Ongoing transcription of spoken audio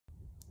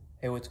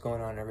Hey, what's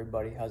going on,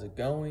 everybody? How's it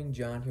going?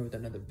 John here with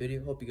another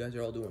video. Hope you guys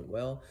are all doing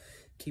well.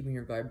 Keeping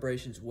your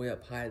vibrations way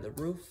up high to the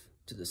roof,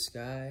 to the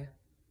sky,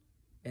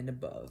 and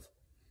above.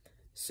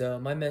 So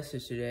my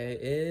message today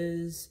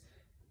is,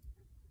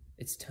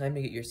 it's time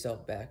to get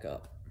yourself back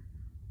up.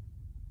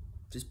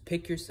 Just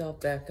pick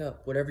yourself back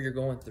up, whatever you're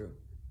going through.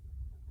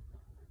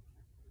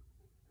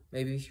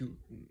 Maybe if you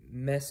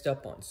messed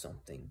up on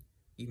something,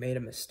 you made a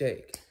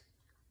mistake,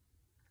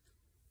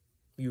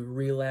 you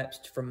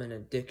relapsed from an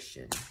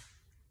addiction.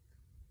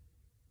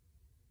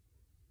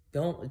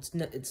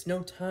 It's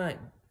no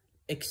time.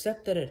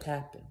 Accept that it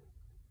happened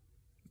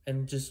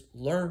and just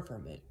learn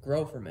from it,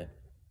 grow from it.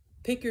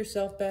 Pick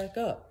yourself back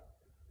up.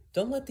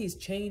 Don't let these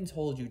chains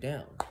hold you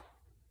down.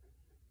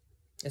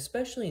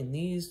 Especially in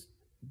these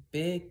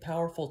big,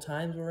 powerful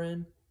times we're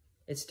in,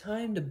 it's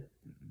time to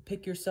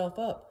pick yourself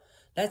up.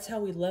 That's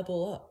how we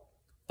level up,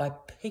 by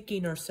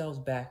picking ourselves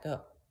back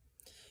up.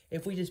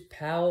 If we just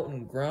pout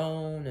and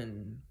groan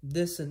and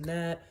this and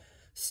that,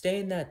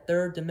 stay in that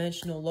third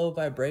dimensional low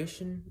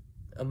vibration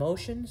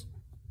emotions,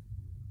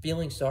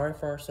 feeling sorry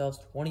for ourselves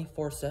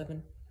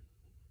 24/7,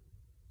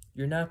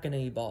 you're not going to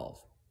evolve.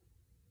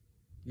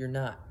 You're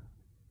not.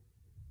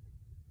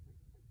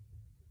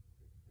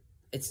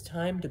 It's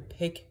time to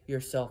pick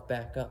yourself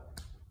back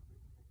up.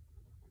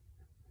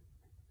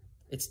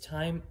 It's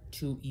time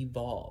to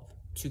evolve,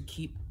 to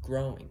keep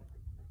growing.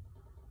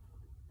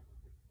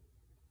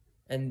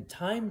 And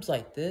times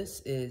like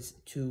this is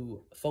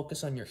to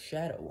focus on your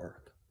shadow work.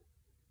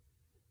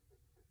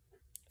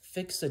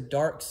 Fix the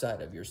dark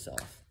side of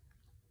yourself.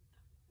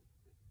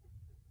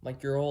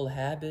 Like your old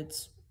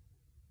habits,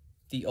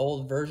 the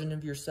old version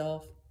of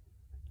yourself.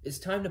 It's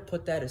time to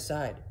put that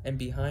aside and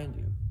behind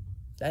you.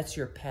 That's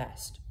your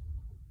past.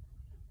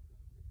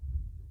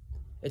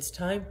 It's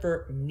time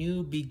for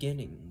new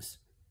beginnings.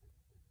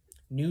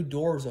 New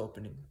doors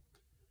opening.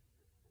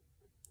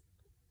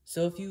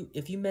 So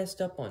if you messed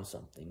up on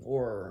something,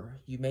 or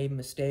you made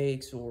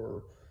mistakes,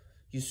 or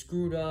you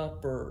screwed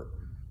up, or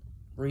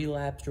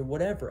relapsed, or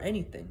whatever,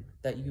 anything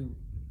that's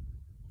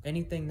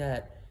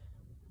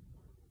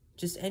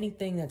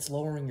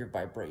lowering your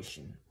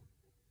vibration,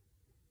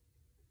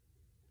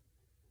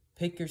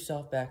 pick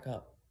yourself back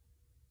up.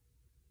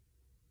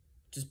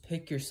 Just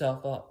pick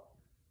yourself up.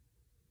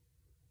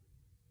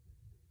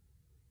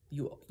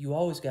 You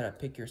always gotta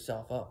pick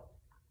yourself up.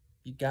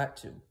 You got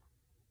to.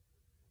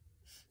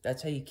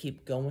 That's how you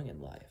keep going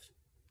in life.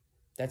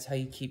 That's how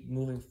you keep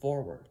moving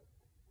forward.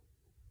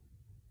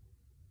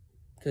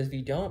 Because if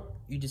you don't,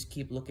 you just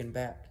keep looking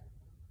back.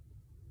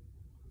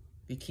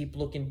 You keep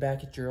looking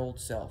back at your old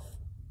self.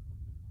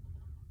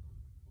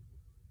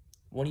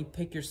 When you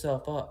pick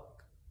yourself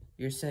up,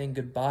 you're saying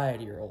goodbye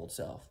to your old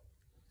self.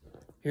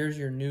 Here's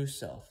your new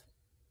self.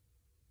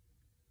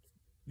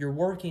 You're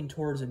working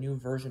towards a new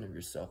version of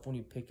yourself when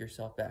you pick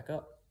yourself back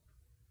up.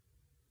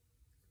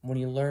 When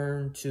you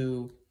learn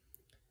to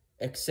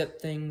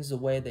accept things the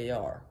way they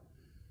are.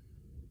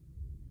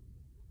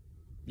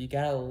 You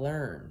gotta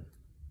learn.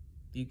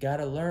 You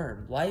gotta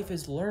learn. Life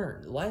is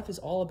learned. Life is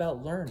all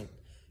about learning.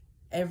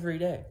 Every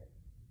day.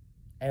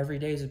 Every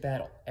day is a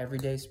battle. Every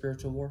day is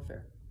spiritual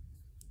warfare.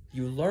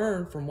 You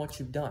learn from what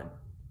you've done.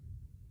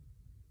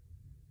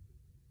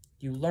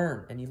 You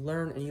learn and you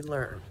learn and you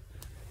learn.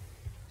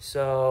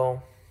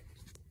 So,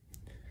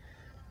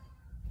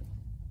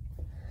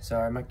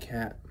 sorry, my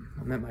cat.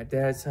 I'm at my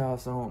dad's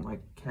house. I don't want my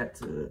cat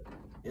to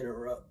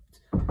interrupt.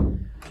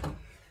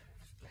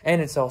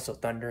 And it's also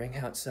thundering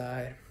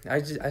outside.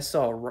 I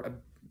saw a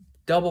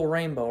double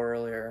rainbow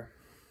earlier.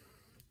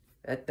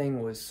 That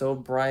thing was so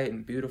bright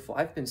and beautiful.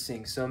 I've been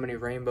seeing so many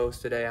rainbows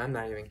today. I'm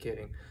not even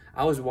kidding.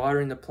 I was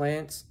watering the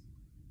plants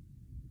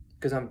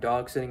because I'm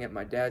dog sitting at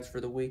my dad's for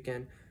the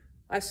weekend.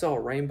 I saw a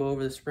rainbow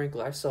over the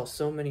sprinkler. I saw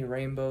so many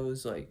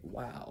rainbows, like,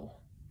 wow.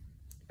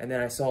 And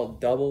then I saw a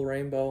double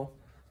rainbow.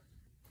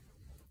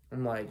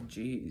 I'm like,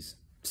 geez.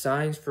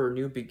 Signs for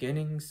new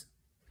beginnings.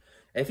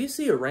 If you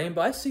see a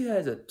rainbow, I see it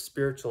as a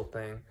spiritual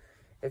thing.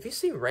 If you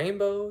see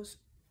rainbows,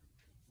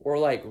 or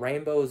like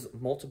rainbows,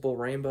 multiple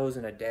rainbows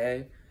in a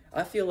day,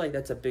 I feel like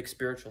that's a big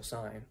spiritual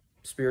sign,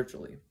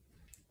 spiritually.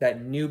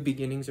 That new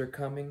beginnings are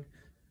coming,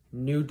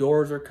 new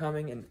doors are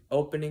coming and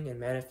opening and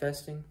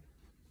manifesting.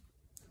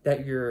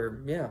 That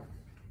you're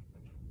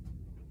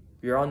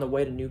on the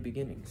way to new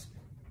beginnings.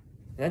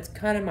 And that's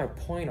kind of my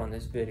point on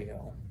this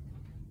video.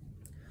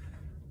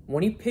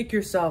 When you pick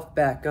yourself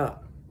back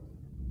up,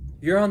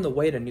 you're on the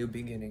way to new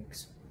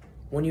beginnings.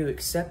 When you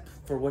accept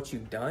for what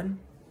you've done,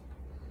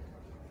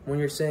 when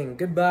you're saying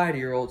goodbye to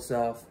your old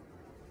self,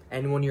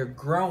 and when you're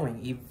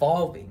growing,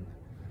 evolving,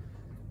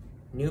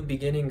 new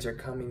beginnings are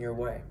coming your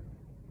way.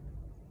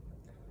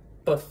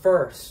 But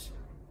first,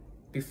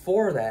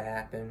 before that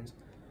happens,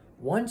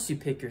 once you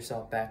pick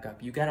yourself back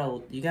up, you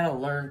gotta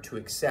learn to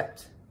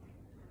accept.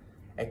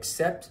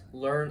 Accept,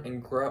 learn,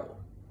 and grow.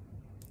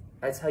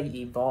 That's how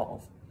you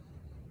evolve.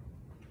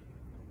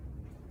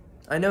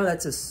 I know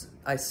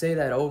I say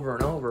that over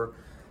and over,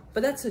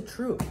 but that's the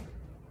truth.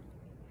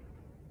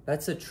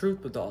 That's the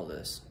truth with all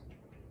this.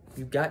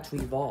 You've got to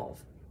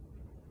evolve.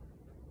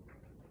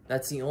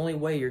 That's the only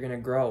way you're going to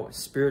grow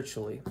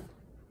spiritually,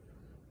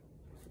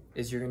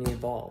 is you're going to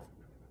evolve.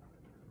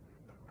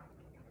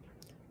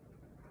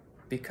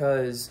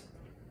 Because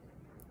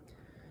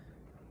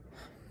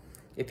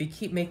if you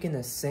keep making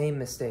the same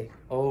mistake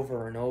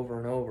over and over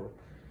and over,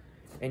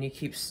 and you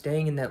keep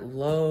staying in that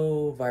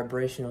low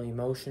vibrational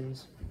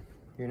emotions,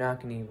 you're not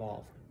going to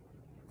evolve.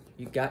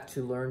 You got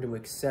to learn to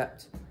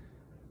accept.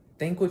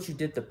 Think what you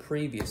did the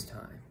previous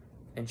time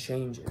and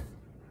change it.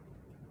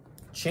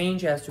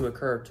 Change has to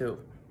occur too.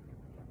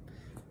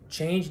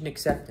 Change and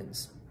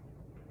acceptance.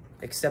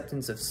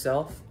 Acceptance of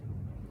self.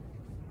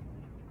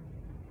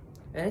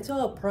 And it's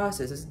all a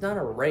process. It's not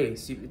a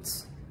race.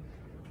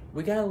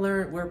 We gotta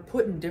learn. We're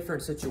put in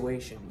different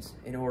situations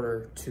in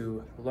order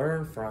to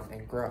learn from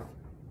and grow.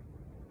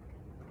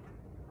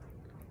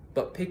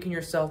 But picking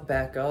yourself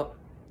back up,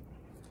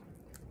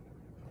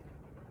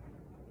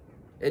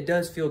 it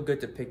does feel good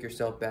to pick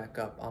yourself back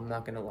up. I'm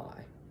not gonna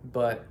lie.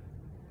 But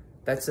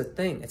that's the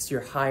thing. It's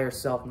your higher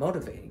self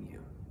motivating you.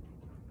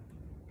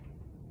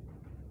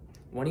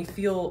 When you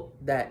feel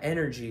that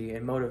energy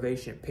and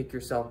motivation, pick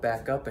yourself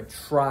back up and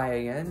try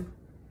again,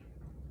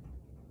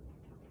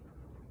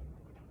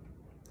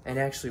 and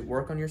actually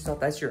work on yourself,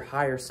 that's your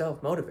higher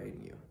self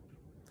motivating you.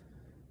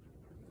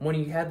 When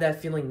you have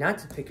that feeling not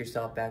to pick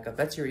yourself back up,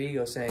 that's your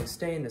ego saying,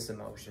 stay in this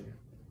emotion.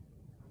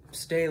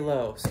 Stay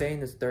low, stay in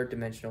this third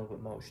dimensional of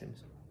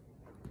emotions.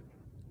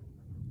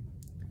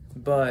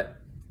 But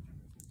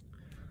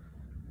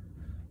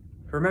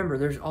remember,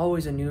 there's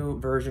always a new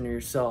version of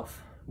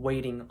yourself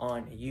waiting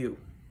on you.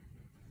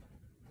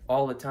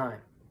 All the time.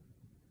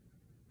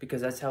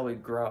 Because that's how we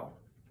grow.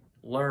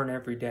 Learn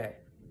every day.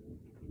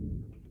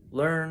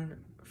 Learn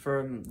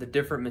from the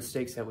different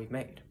mistakes that we've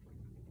made.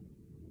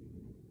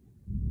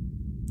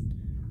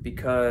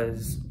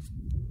 Because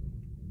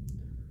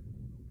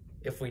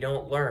if we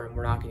don't learn,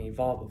 we're not going to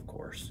evolve, of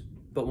course.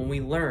 But when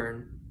we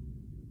learn,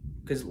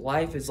 because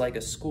life is like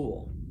a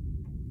school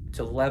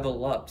to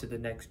level up to the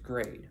next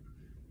grade.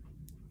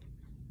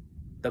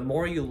 The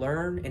more you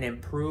learn and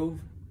improve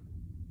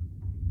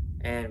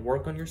and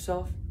work on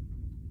yourself,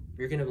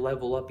 you're going to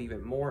level up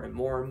even more and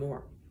more and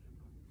more.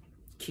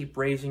 Keep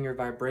raising your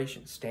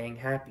vibration, staying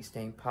happy,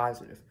 staying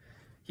positive.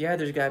 Yeah,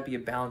 there's got to be a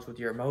balance with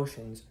your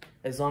emotions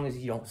as long as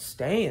you don't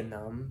stay in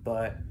them,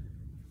 but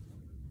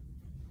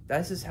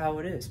that's just how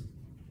it is.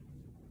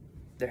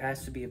 There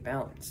has to be a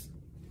balance.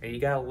 And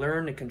you got to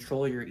learn to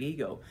control your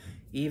ego,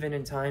 even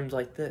in times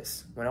like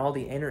this, when all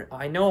the energy,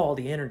 I know all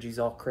the energy is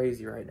all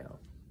crazy right now.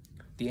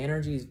 The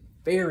energy is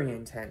very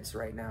intense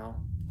right now,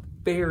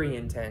 very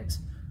intense.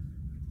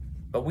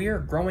 But we are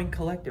growing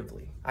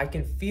collectively. I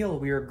can feel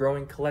we are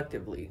growing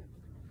collectively.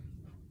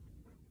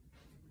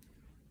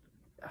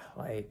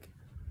 Like,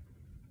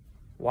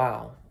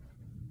 wow.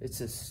 It's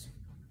just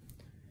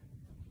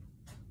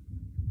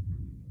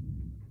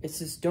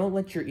don't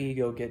let your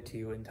ego get to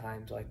you in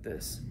times like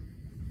this.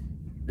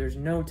 There's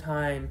no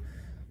time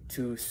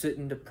to sit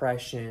in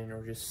depression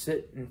or just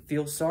sit and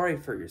feel sorry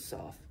for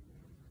yourself.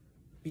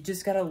 You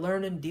just got to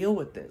learn and deal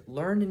with it.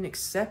 Learn and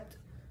accept.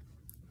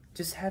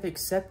 Just have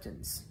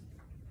acceptance.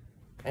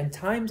 And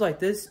times like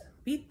this,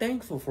 be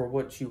thankful for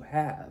what you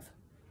have.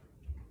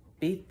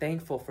 Be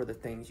thankful for the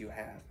things you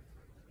have.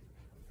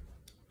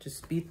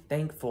 Just be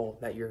thankful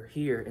that you're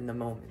here in the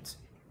moment.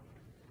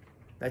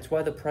 That's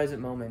why the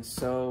present moment is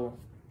so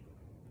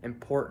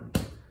important,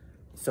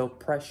 so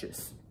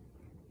precious.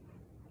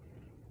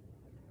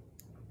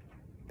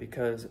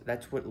 Because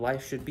that's what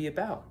life should be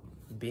about,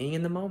 being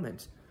in the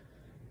moment.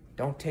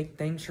 Don't take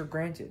things for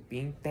granted,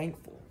 being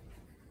thankful.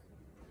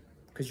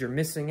 Because you're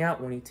missing out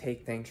when you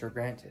take things for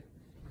granted.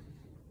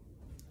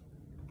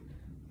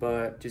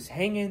 But just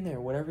hang in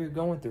there, whatever you're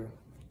going through.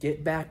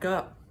 Get back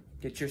up.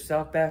 Get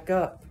yourself back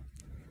up.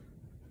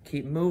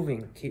 Keep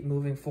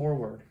moving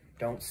forward.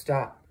 Don't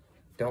stop.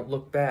 Don't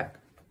look back.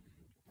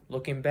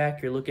 Looking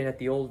back, you're looking at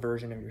the old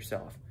version of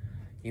yourself.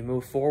 You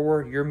move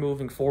forward, you're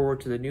moving forward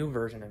to the new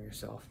version of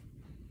yourself.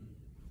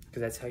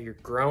 Because that's how you're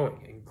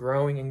growing and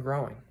growing and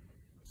growing.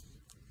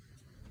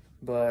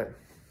 But,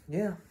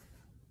 yeah.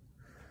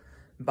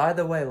 By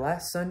the way,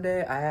 last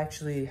Sunday, I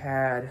actually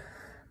had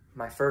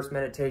my first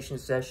meditation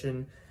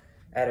session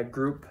at a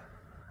group.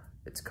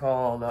 It's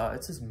called,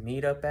 it's this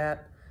Meetup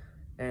app.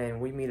 And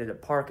we meet at a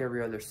park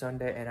every other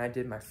Sunday. And I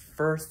did my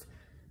first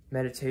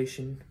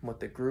meditation with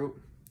the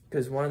group.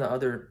 Because one of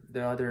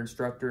the other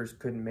instructors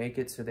couldn't make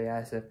it. So they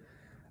asked if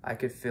I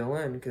could fill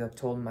in. Because I've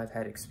told them I've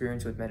had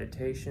experience with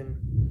meditation.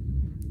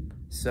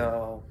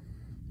 So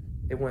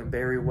it went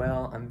very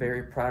well. I'm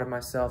very proud of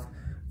myself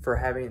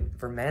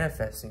for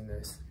manifesting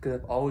this.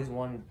 Because I've always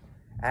wanted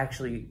to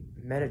actually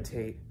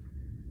meditate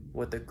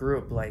with a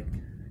group. Like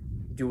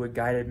do a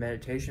guided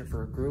meditation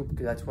for a group.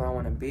 Because that's what I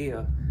want to be,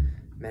 a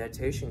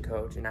meditation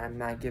coach. And I'm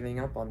not giving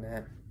up on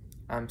that.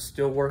 I'm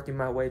still working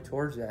my way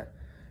towards that.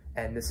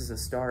 And this is a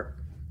start.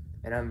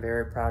 And I'm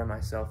very proud of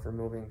myself for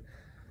moving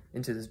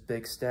into this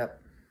big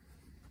step.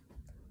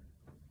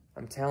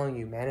 I'm telling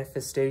you,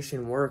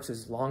 manifestation works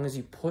as long as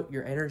you put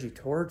your energy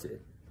towards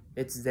it.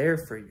 It's there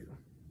for you.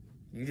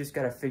 You just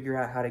got to figure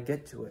out how to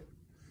get to it.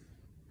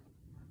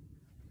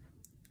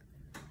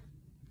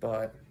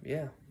 But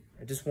yeah,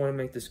 I just want to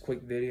make this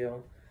quick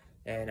video,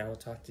 and I will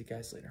talk to you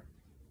guys later.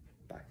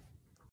 Bye.